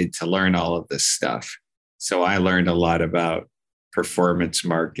really needed to learn all of this stuff. So I learned a lot about performance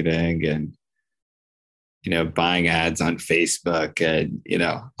marketing and, buying ads on Facebook and,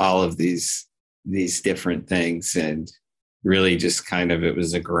 all of these different things. And really just kind of, it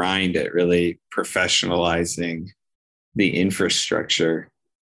was a grind at really professionalizing the infrastructure,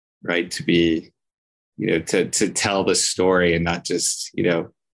 right? To be, to tell the story and not just,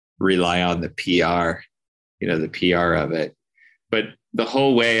 rely on the PR, the PR of it. But the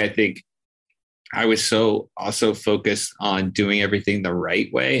whole way, I think I was so also focused on doing everything the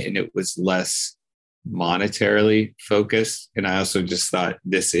right way. And it was less monetarily focused. And I also just thought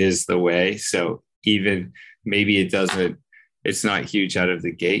this is the way. So even maybe it's not huge out of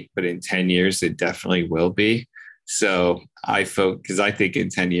the gate, but in 10 years, it definitely will be. So because I think in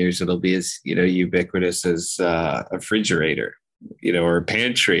 10 years, it'll be as, ubiquitous as a refrigerator, or a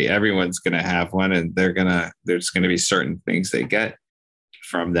pantry. Everyone's going to have one and there's going to be certain things they get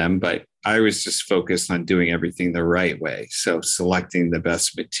from them. But I was just focused on doing everything the right way. So selecting the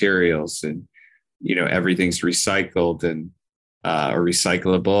best materials and, everything's recycled and or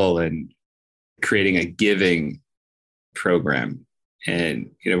recyclable, and creating a giving program. And,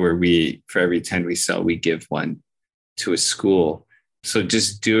 where for every 10 we sell, we give one to a school. So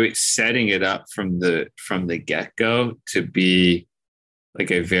just setting it up from the get-go to be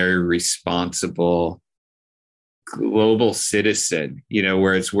like a very responsible global citizen,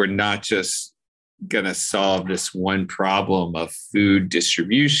 whereas we're not just going to solve this one problem of food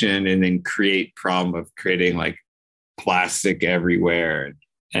distribution and then create problem of creating like plastic everywhere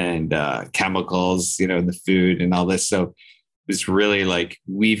and chemicals, in the food and all this. So it's really like,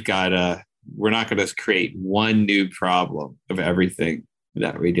 we're not going to create one new problem of everything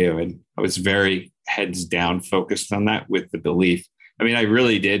that we do. And I was very heads down focused on that with the belief. I mean, I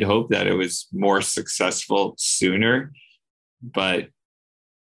really did hope that it was more successful sooner, but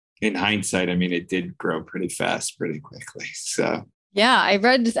in hindsight, I mean, it did grow pretty fast, pretty quickly. So, yeah, I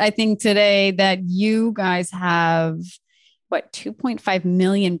read, I think today that you guys have 2.5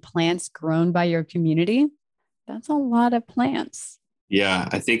 million plants grown by your community. That's a lot of plants. Yeah,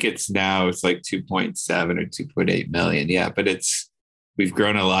 I think it's like 2.7 or 2.8 million. Yeah, but we've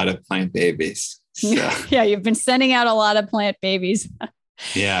grown a lot of plant babies. So. Yeah, you've been sending out a lot of plant babies.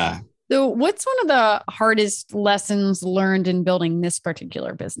 Yeah. So what's one of the hardest lessons learned in building this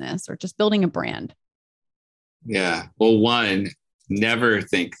particular business or just building a brand? Yeah. Well, one, never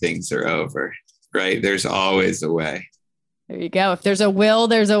think things are over, right? There's always a way. There you go. If there's a will,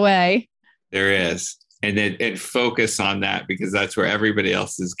 there's a way. There is. And focus on that, because that's where everybody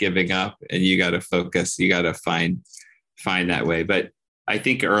else is giving up, and you got to focus. You got to find that way. But I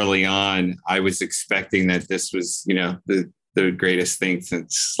think early on, I was expecting that this was, the greatest thing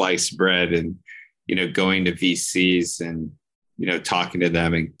since sliced bread, and, going to VCs and, talking to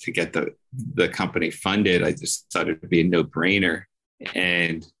them and to get the company funded. I just thought it would be a no brainer.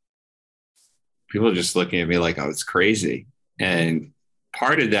 And people are just looking at me like I was crazy. And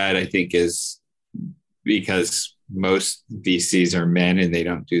part of that, I think, is because most VCs are men and they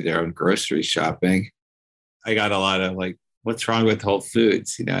don't do their own grocery shopping. I got a lot of like, what's wrong with Whole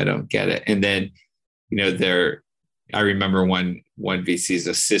Foods? I don't get it. And then, I remember one VC's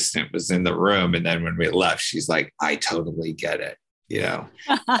assistant was in the room, and then when we left, she's like, I totally get it,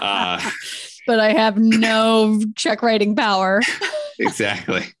 but I have no check writing power.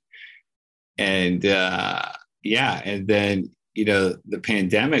 Exactly. And and then, the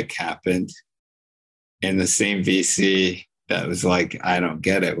pandemic happened, and the same VC that was like, I don't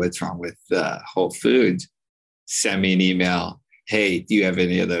get it, what's wrong with Whole Foods, send me an email. Hey, do you have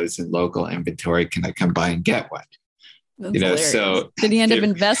any of those in local inventory? Can I come by and get one? That's so did he end up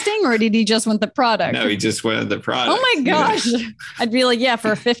investing, or did he just want the product? No, he just wanted the product. Oh my gosh. I'd be like, yeah,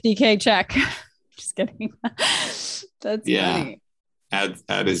 for a $50,000 check. Just kidding. That's funny. Add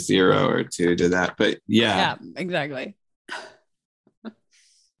a 0 or 2 to that. But yeah, exactly.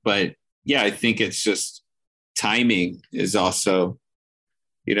 But yeah, I think it's just timing is also,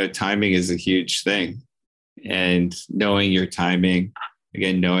 timing is a huge thing, and knowing your timing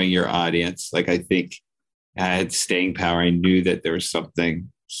again, knowing your audience. Like, I think I had staying power. I knew that there was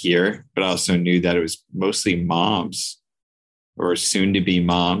something here, but I also knew that it was mostly moms or soon to be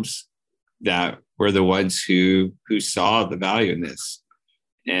moms that were the ones who saw the value in this.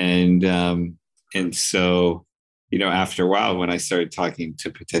 And so, after a while, when I started talking to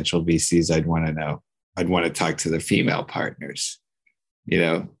potential VCs, I'd want to talk to the female partners,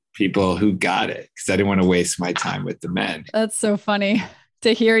 people who got it, because I didn't want to waste my time with the men. That's so funny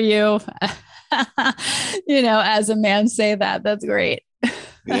to hear you, as a man say that. That's great.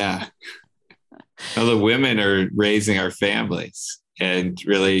 Yeah. Well, the women are raising our families and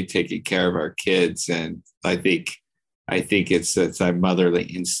really taking care of our kids. And I think it's that motherly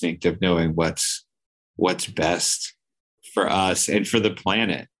instinct of knowing what's best for us and for the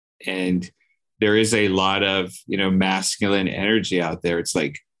planet. And there is a lot of, masculine energy out there. It's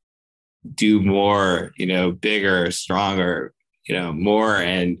like, do more, bigger, stronger, more.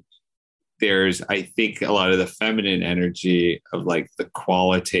 And there's, I think, a lot of the feminine energy of like the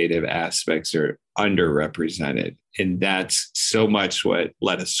qualitative aspects are underrepresented. And that's so much what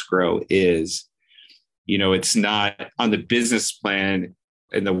Let Us Grow is. It's not on the business plan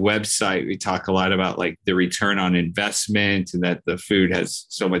and the website. We talk a lot about like the return on investment and that the food has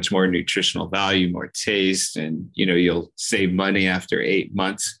so much more nutritional value, more taste, and, you'll save money after 8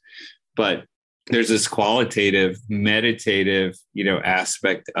 months. But there's this qualitative, meditative,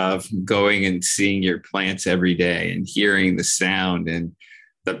 aspect of going and seeing your plants every day and hearing the sound and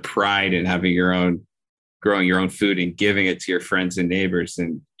the pride in having growing your own food and giving it to your friends and neighbors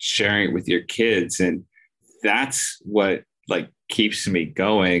and sharing it with your kids. And that's what like keeps me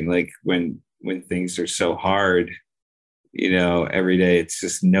going. Like when things are so hard, every day, it's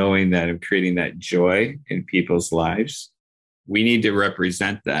just knowing that I'm creating that joy in people's lives. We need to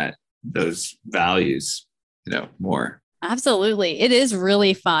represent those values, more. Absolutely. It is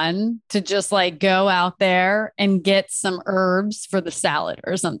really fun to just like go out there and get some herbs for the salad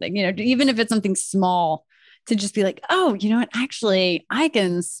or something, even if it's something small, to just be like, oh, you know what? Actually, I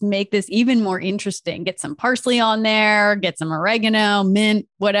can make this even more interesting. Get some parsley on there, get some oregano, mint,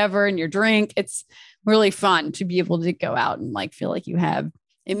 whatever in your drink. It's really fun to be able to go out and like feel like you have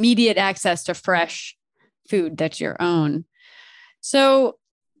immediate access to fresh food that's your own. So,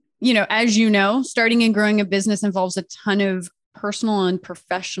 as starting and growing a business involves a ton of personal and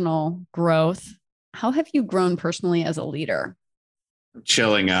professional growth. How have you grown personally as a leader?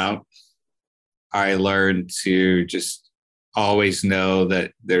 Chilling out. I learned to just always know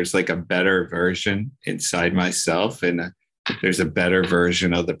that there's like a better version inside myself, and there's a better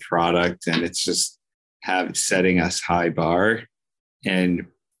version of the product, and it's just setting us high bar. And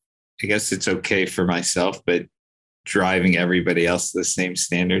I guess it's okay for myself, but driving everybody else to the same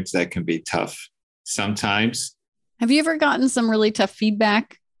standards, that can be tough sometimes. Have you ever gotten some really tough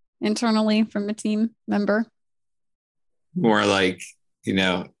feedback internally from a team member? More like,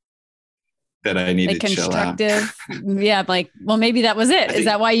 that I need like to chill out. Yeah. Like, well, maybe that was it. Is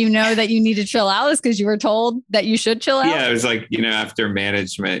that why that you need to chill out? Is because you were told that you should chill out? Yeah. It was like, after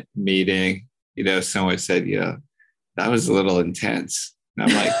management meeting, someone said, that was a little intense. And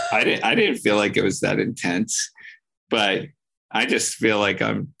I'm like, I didn't feel like it was that intense. But I just feel like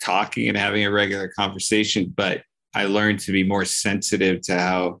I'm talking and having a regular conversation. But I learned to be more sensitive to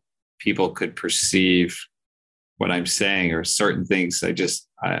how people could perceive what I'm saying or certain things.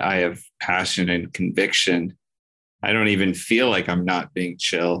 I have passion and conviction. I don't even feel like I'm not being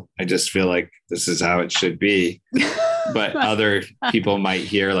chill. I just feel like this is how it should be. But other people might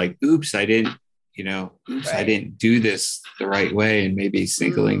hear like, oops, I didn't do this the right way, and maybe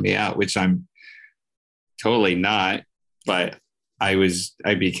singling me out, which I'm totally not. But I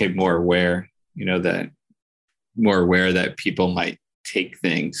became more aware, that people might take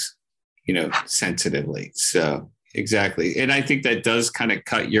things, sensitively. So exactly. And I think that does kind of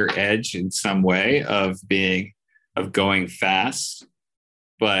cut your edge in some way of going fast.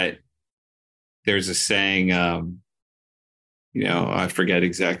 But there's a saying, I forget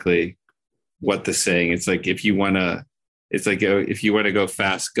exactly what the saying. It's like, if you want to go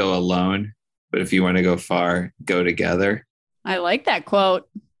fast, go alone. But if you want to go far, go together. I like that quote.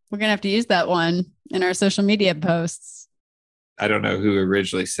 We're going to have to use that one in our social media posts. I don't know who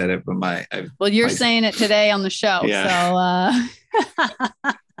originally said it, but you're saying it today on the show. Yeah. So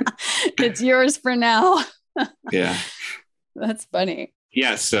it's yours for now. Yeah. That's funny.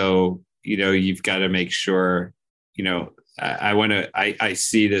 Yeah. So, you've got to make sure, I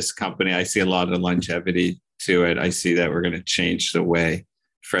see this company, I see a lot of longevity to it. I see that we're going to change the way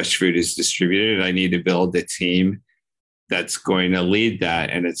fresh food is distributed. I need to build a team that's going to lead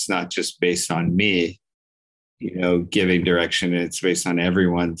that. And it's not just based on me. giving direction. And it's based on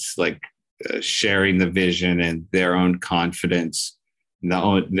everyone's like sharing the vision and their own confidence,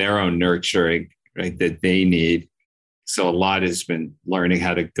 their own nurturing, right, that they need. So a lot has been learning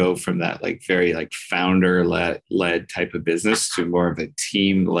how to go from that like very like founder led type of business to more of a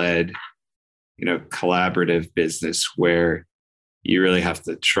team led, collaborative business where you really have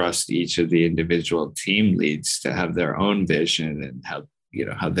to trust each of the individual team leads to have their own vision and how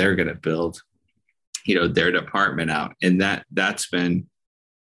they're going to build, their department out. And that's a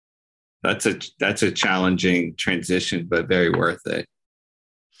challenging transition, but very worth it.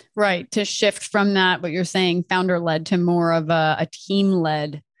 Right. To shift from that, what you're saying, founder led to more of a team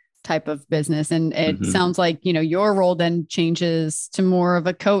led type of business. And it sounds like, your role then changes to more of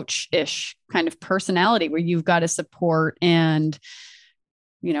a coach-ish kind of personality where you've got to support and,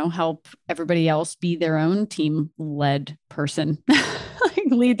 help everybody else be their own team led person, like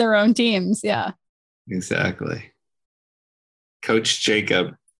lead their own teams. Yeah. Exactly. Coach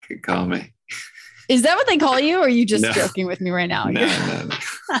Jacob could call me. Is that what they call you? Or are you just joking with me right now? No.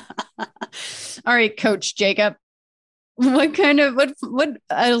 All right, Coach Jacob. What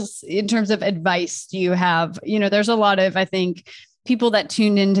else in terms of advice do you have? There's a lot of, I think, people that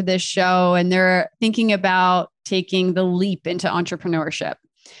tuned into this show and they're thinking about taking the leap into entrepreneurship.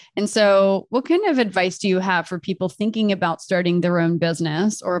 And so what kind of advice do you have for people thinking about starting their own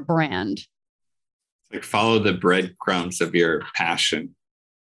business or a brand? Like follow the breadcrumbs of your passion.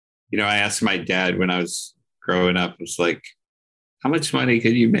 I asked my dad when I was growing up, I was like, how much money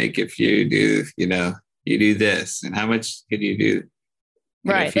could you make if you do, you do this? And how much could you do?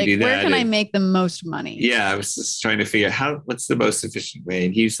 Right. Like, where can I make the most money? Yeah. I was just trying to figure out what's the most efficient way.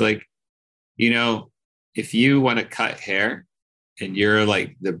 And he's like, if you want to cut hair and you're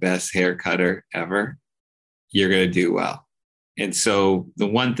like the best hair cutter ever, you're going to do well. And so the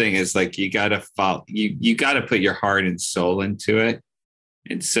one thing is like, you got to follow, you got to put your heart and soul into it.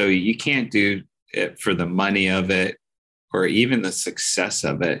 And so you can't do it for the money of it or even the success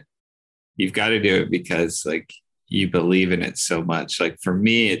of it. You've got to do it because like you believe in it so much. Like for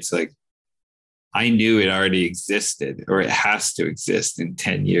me, it's like, I knew it already existed or it has to exist in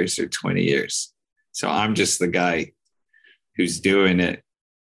 10 years or 20 years. So I'm just the guy who's doing it.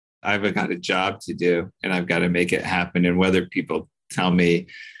 I've got a job to do and I've got to make it happen. And whether people tell me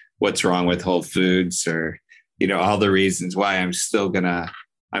what's wrong with Whole Foods or, all the reasons why, I'm still gonna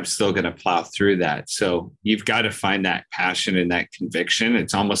plow through that. So you've got to find that passion and that conviction.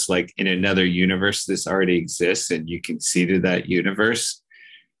 It's almost like in another universe, this already exists and you can see to that universe,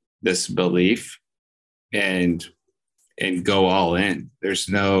 this belief and go all in.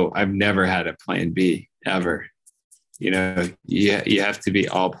 I've never had a plan B ever. You have to be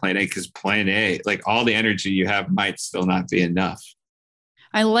all plan A because plan A, like all the energy you have might still not be enough.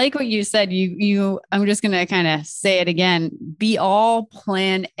 I like what you said. I'm just going to kind of say it again. Be all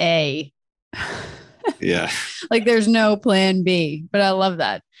plan A. Yeah. Like there's no plan B, but I love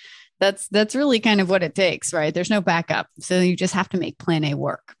that. That's really kind of what it takes, right? There's no backup. So you just have to make plan A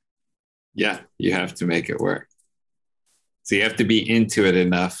work. Yeah. You have to make it work. So you have to be into it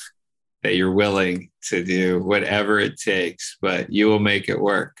enough that you're willing to do whatever it takes, but you will make it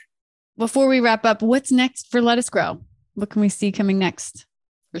work. Before we wrap up, what's next for Let Us Grow? What can we see coming next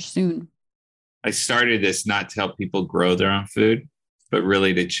or soon? I started this not to help people grow their own food, but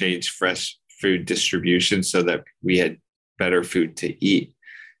really to change fresh food distribution so that we had better food to eat.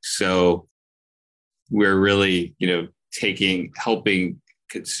 So we're really, helping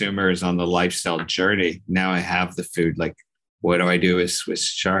consumers on the lifestyle journey. Now I have the food. Like, what do I do with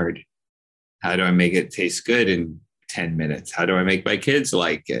Swiss chard? How do I make it taste good in 10 minutes? How do I make my kids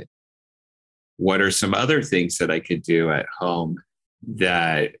like it? What are some other things that I could do at home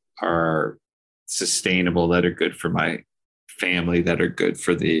that are sustainable, that are good for my family, that are good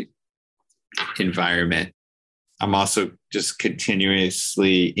for the environment? I'm also just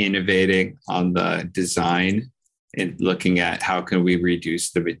continuously innovating on the design and looking at how can we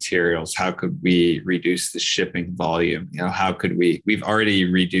reduce the materials? How could we reduce the shipping volume? How could we've already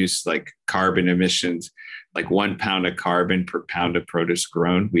reduced like carbon emissions, like 1 pound of carbon per pound of produce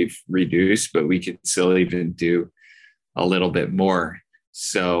grown, we've reduced, but we could still even do a little bit more.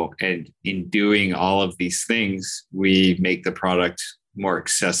 So, and in doing all of these things, we make the product more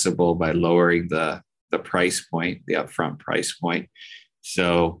accessible by lowering the price point, the upfront price point.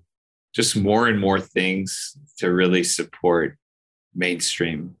 So just more and more things to really support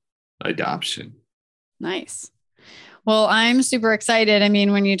mainstream adoption. Nice. Well, I'm super excited. I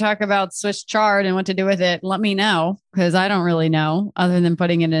mean, when you talk about Swiss chard and what to do with it, let me know because I don't really know other than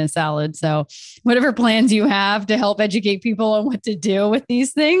putting it in a salad. So whatever plans you have to help educate people on what to do with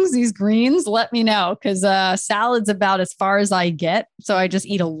these things, these greens, let me know because salad's about as far as I get. So I just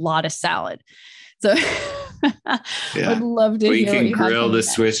eat a lot of salad. So I'd love to hear you can grill the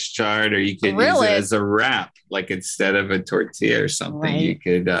Swiss chard or you could use it as a wrap, like instead of a tortilla or something, you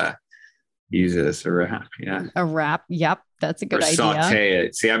could use it as a wrap. Yeah. A wrap. Yep. That's a good idea. Saute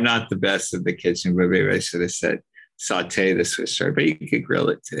it. See, I'm not the best in the kitchen, but maybe I should have said saute the Swiss chard, but you could grill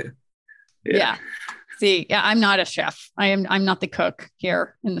it too. Yeah. See, I'm not a chef. I'm not the cook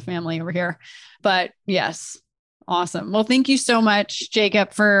here in the family over here, but yes. Awesome. Well, thank you so much,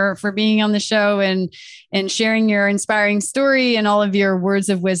 Jacob, for being on the show and sharing your inspiring story and all of your words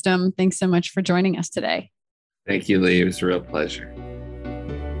of wisdom. Thanks so much for joining us today. Thank you, Lee. It was a real pleasure.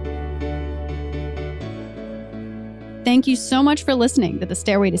 Thank you so much for listening to the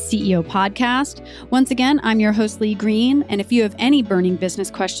Stairway to CEO podcast. Once again, I'm your host, Lee Green. And if you have any burning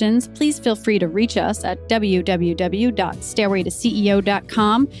business questions, please feel free to reach us at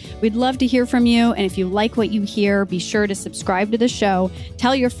www.stairwaytoceo.com. We'd love to hear from you. And if you like what you hear, be sure to subscribe to the show,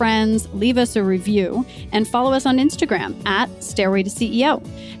 tell your friends, leave us a review, and follow us on Instagram at Stairway to CEO.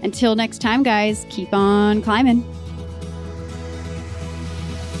 Until next time, guys, keep on climbing.